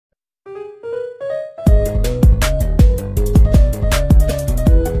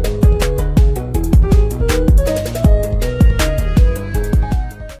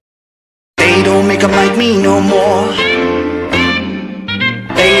make them like me no more.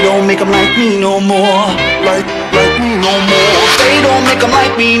 They don't make them like me no more. Like me no more. They don't make them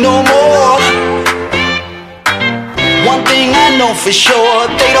like me no more. One thing I know for sure,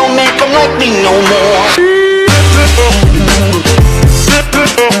 they don't make them like me no more.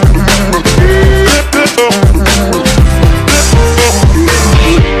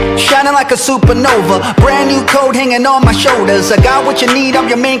 Shining like a supernova, brand new code hanging on my shoulders. I got what you need, I'm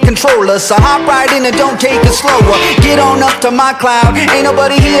your main controller. So hop right in and don't take it slower. Get on up to my cloud, ain't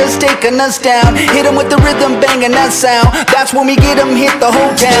nobody here's taking us down. Hit 'em with the rhythm, banging that sound. That's when we get 'em, hit the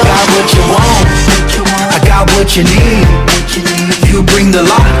whole town. Got what you want, I got what you need. You bring the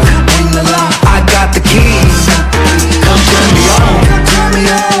lock, I got the keys. Come turn me on,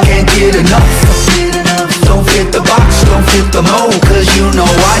 can't get enough. Don't fit the box, don't fit the mold, cause you know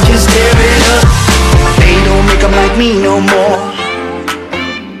I just tear it up. They don't make them like me no more.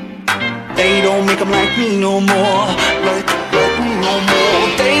 They don't make them like me no more. Like me no more.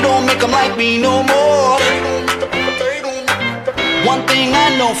 They don't make them like me no more. One thing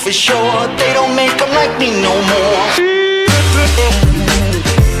I know for sure, they don't make them like me no more.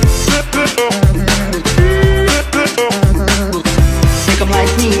 Make them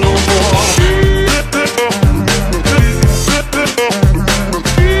like me no more.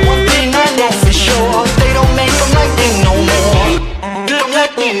 One thing I know for sure, they don't make them like me no more. Make them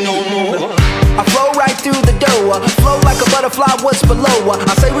like me no more. I flow right through the door, flow like a butterfly, what's below?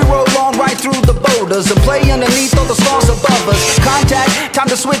 I say we roll on right through the boulders and play underneath all the stars above us. Contact, time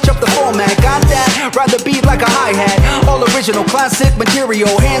to switch up the format. Got that, ride the beat like a hi-hat. All original, classic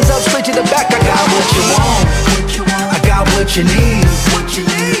material. Hands up, straight to the back. I got what you want, I got what you need.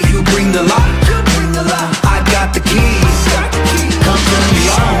 You bring the lock, I got the keys. Come turn me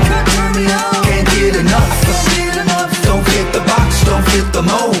on, can't get enough. Don't fit the box, don't fit the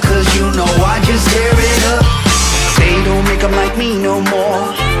mold, cause you know I just tear it up. They don't make them like me no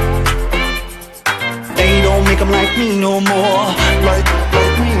more. They don't make them like me no more. Like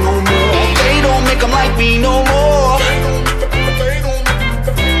me no more. They don't make them like me no more.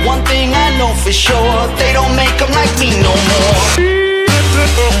 One thing I know for sure, they don't make them like me no more.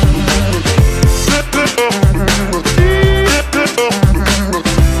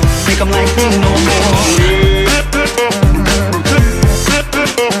 Make them like me no more.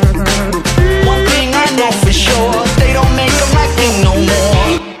 One thing I know for sure, they don't make them like me no more.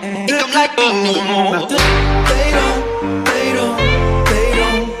 Make them like me no more. They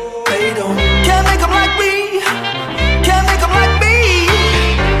don't can't make them like me. Can't make them like me.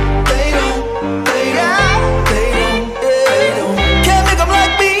 They don't can't make them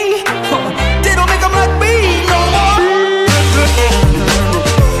like me. They don't make them like me no more.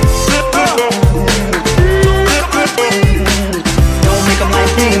 Don't make them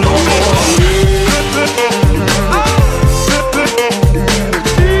like me no more.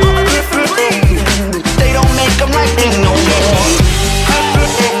 They don't make them like me no more.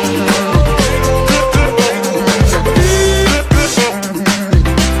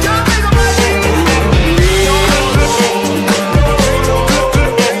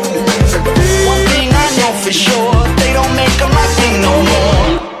 One thing I know for sure, they don't make them like me no more.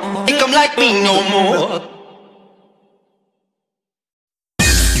 Make them like me no more.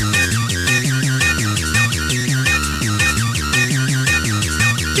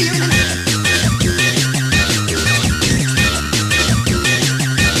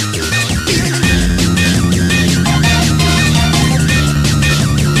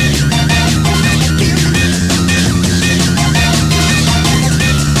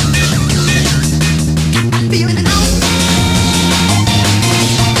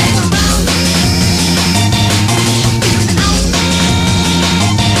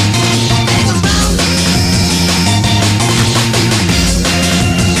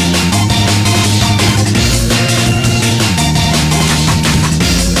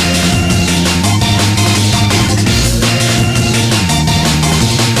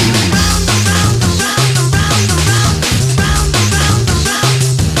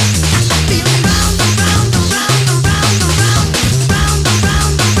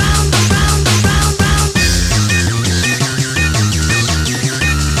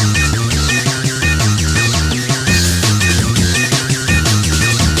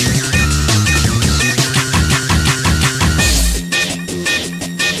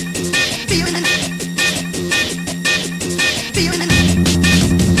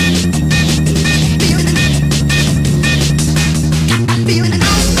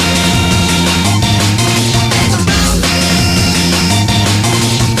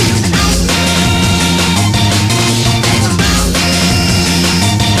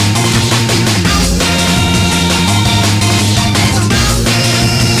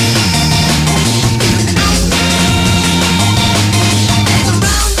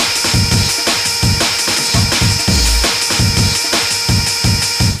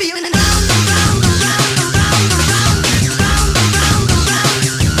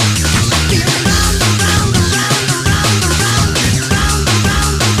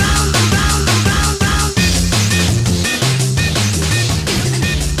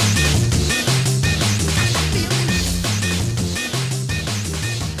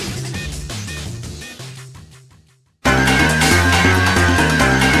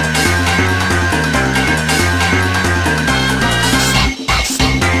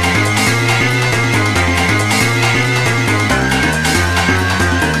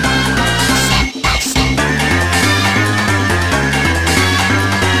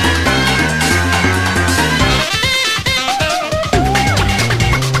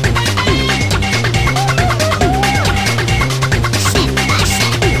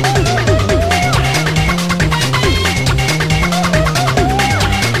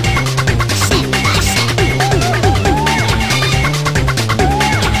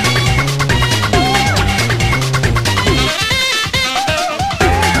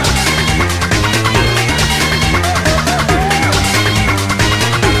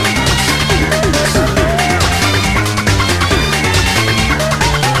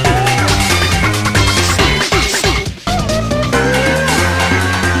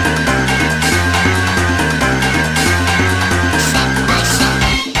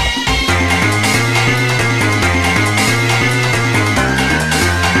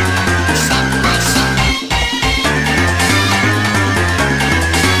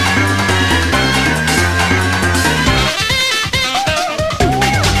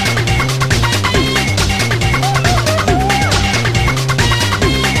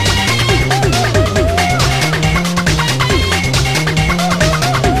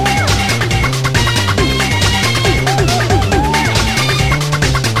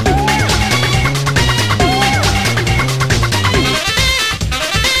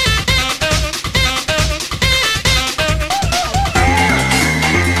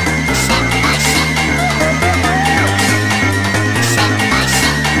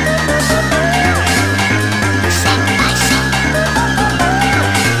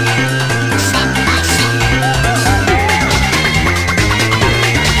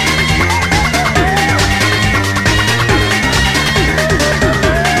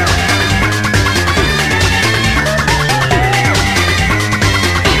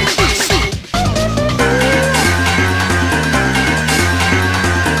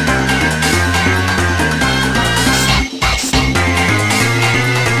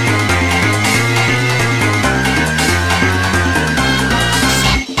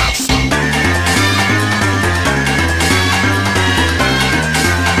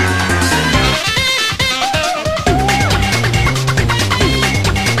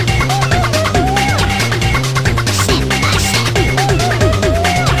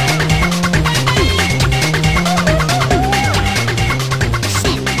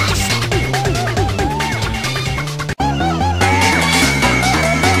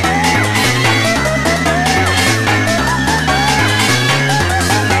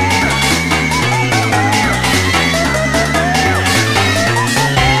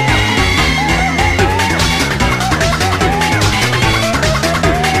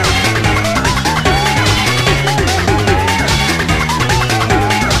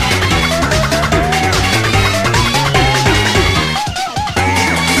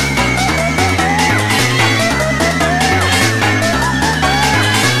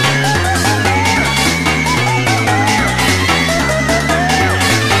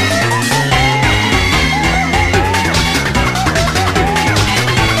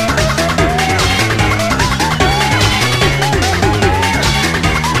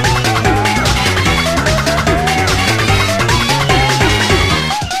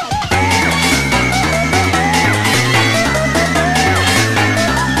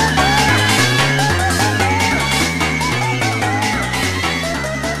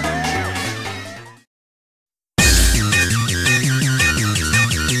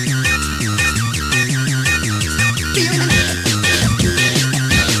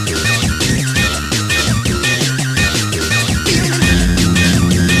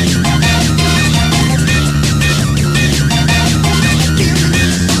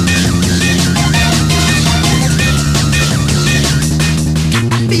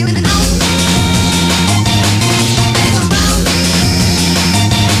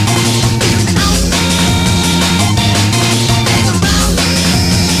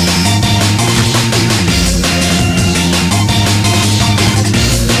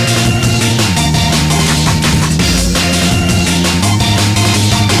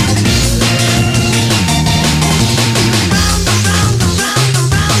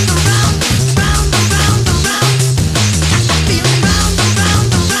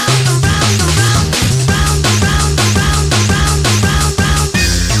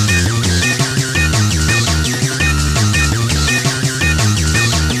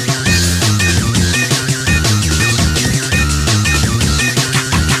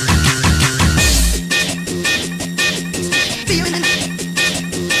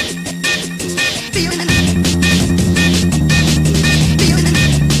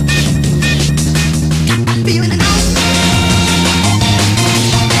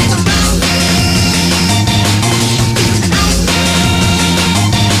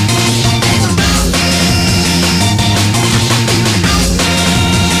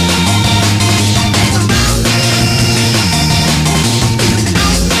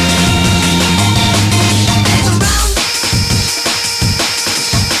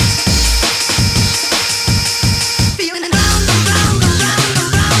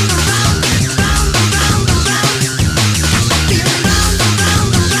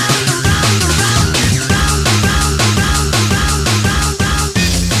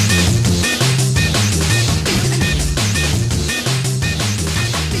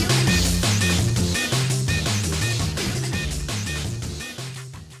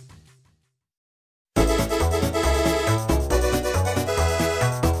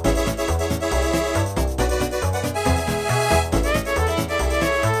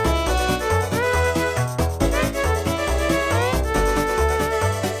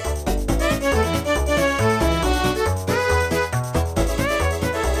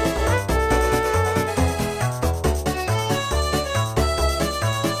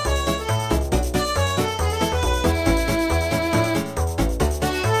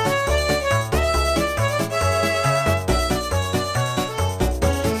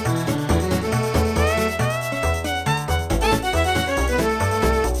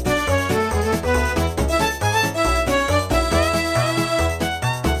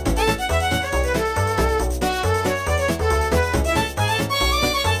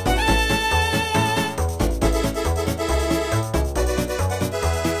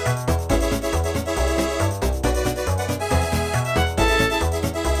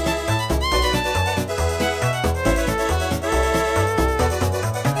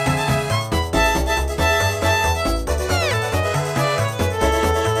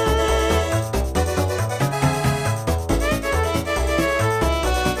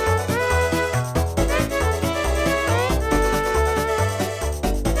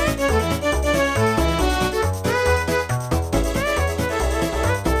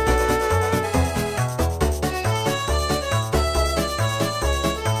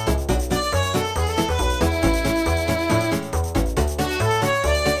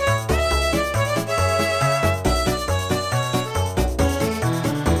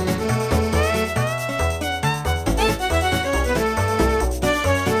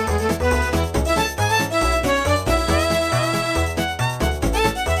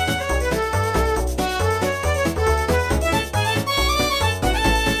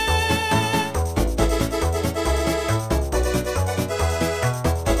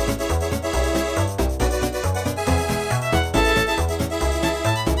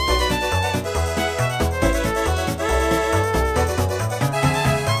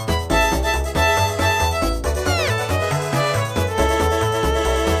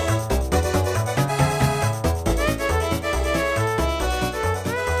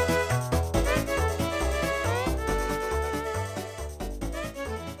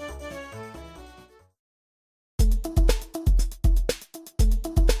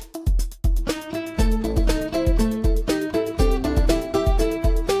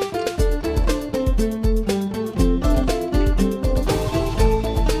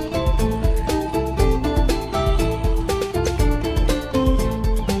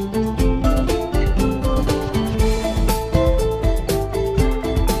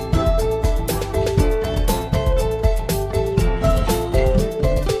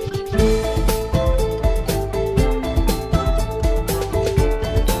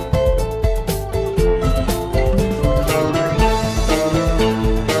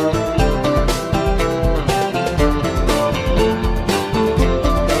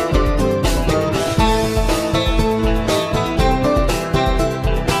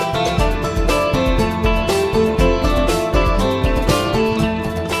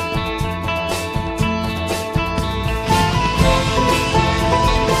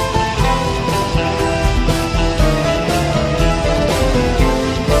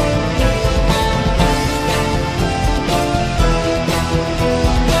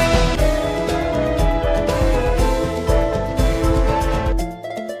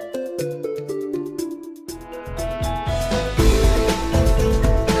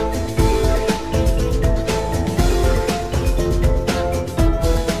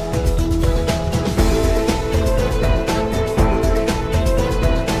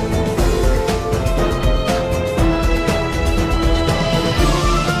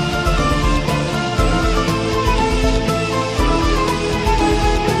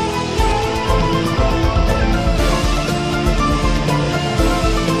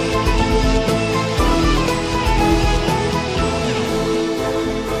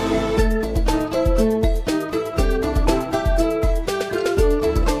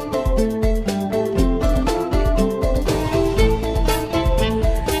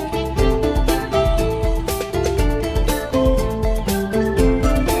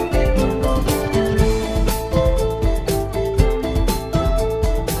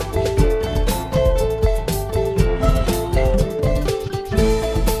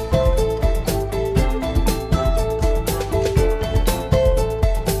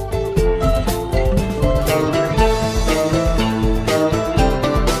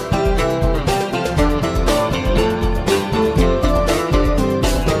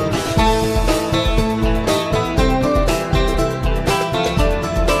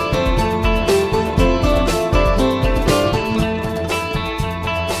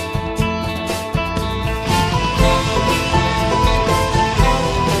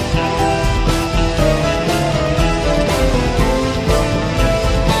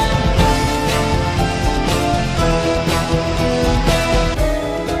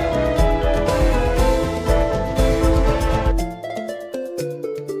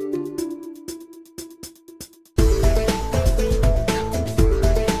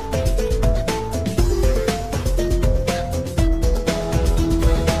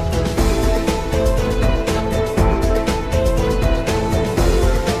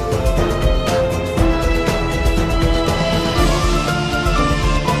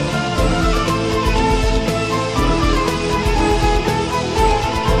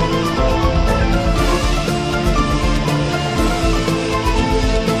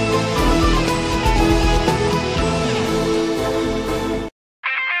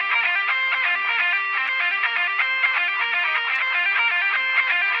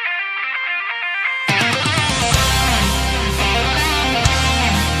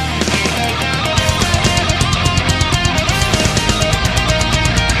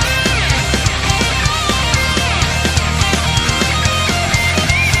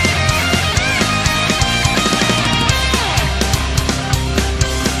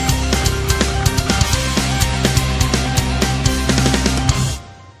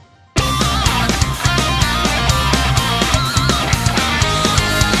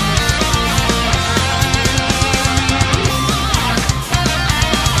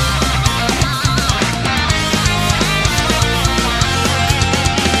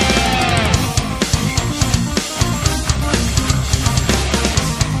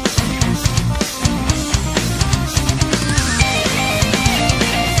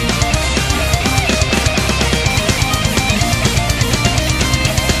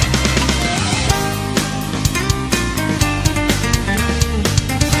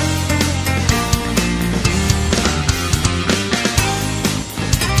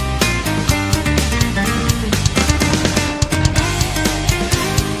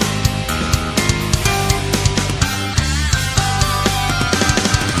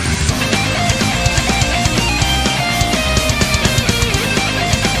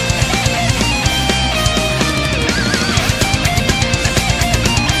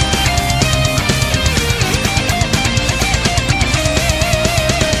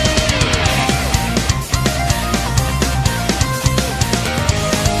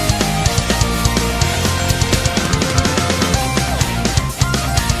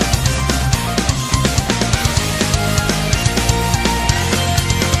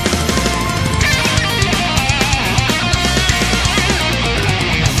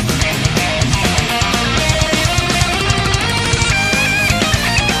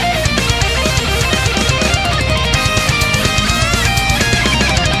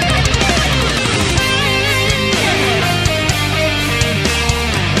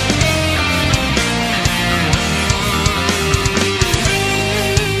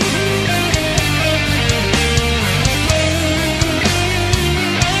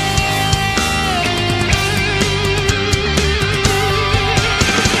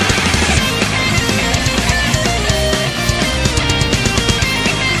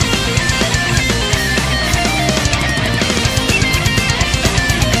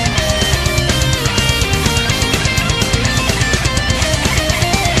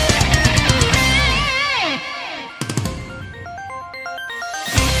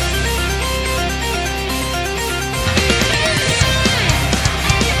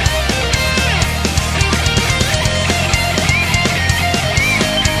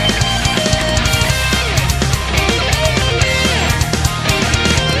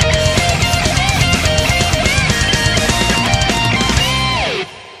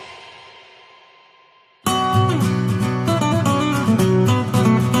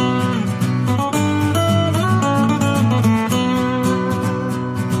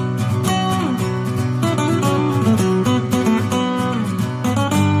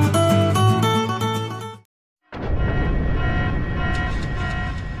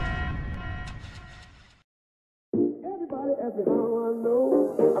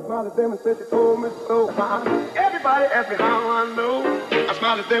 smiled at them and said she told me so. Everybody asked me how I know. I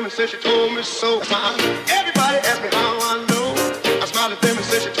smiled at them and said she told me so. Everybody asked me how I know. I smiled at them and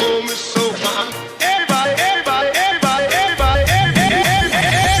said she told me so. Everybody, everybody, everybody, everybody,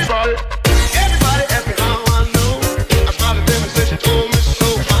 everybody, everybody asked me how I know. I smiled at them and said she told me so.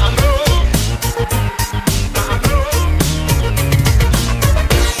 I know.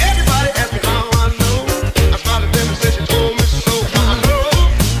 Everybody asked me how I know. I smiled at them and said she told me so. I know.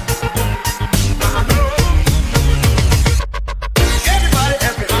 Everybody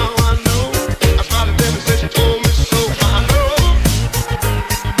asked me how I know. I smiled at them and said she told me so. I know.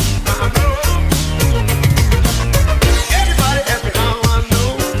 Everybody asked me how I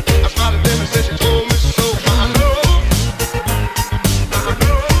know.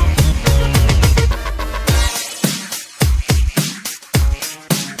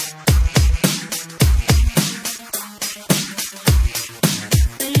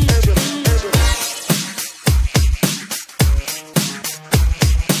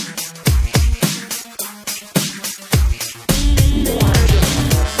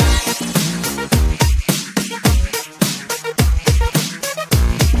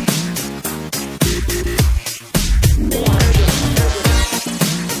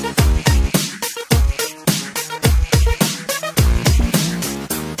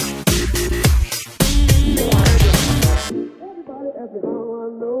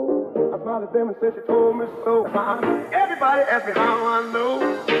 I smiled at them and said she told me so. I know. Everybody asked me how I know.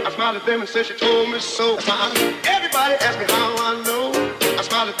 I smiled at them and said she told me so. Everybody asked me how I know. I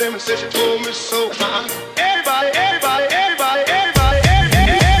smiled at them and said she told me so. Everybody, everybody, everybody, everybody,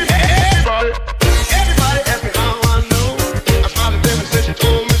 everybody, everybody asked me how I know. I smiled at them and said she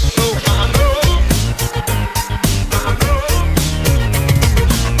told me so. I know.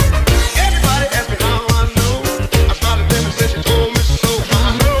 Everybody asked me how I know. I smiled at them and said she told me so.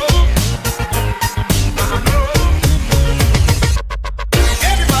 I know.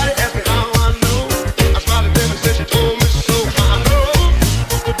 Everybody asked me how I know. I smiled at them and said she told me so. I know.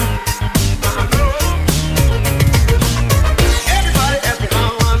 Everybody asked me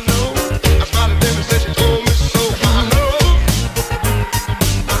how I know. I smiled at them and said she told me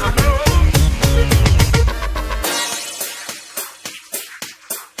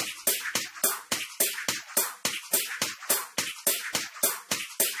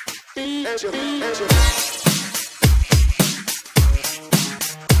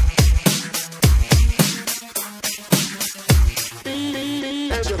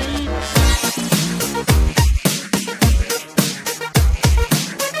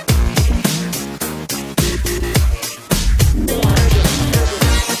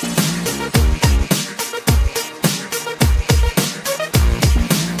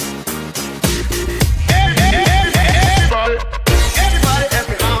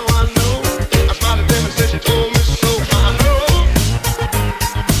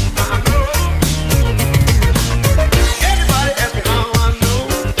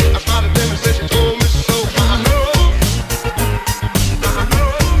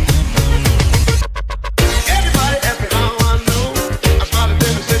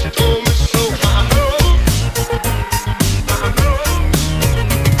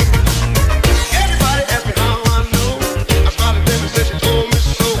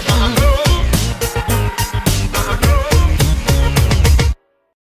so. I know.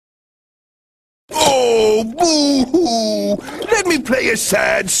 Oh, boo-hoo! Let me play a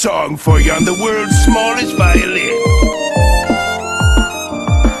sad song for you on the world's smallest violin.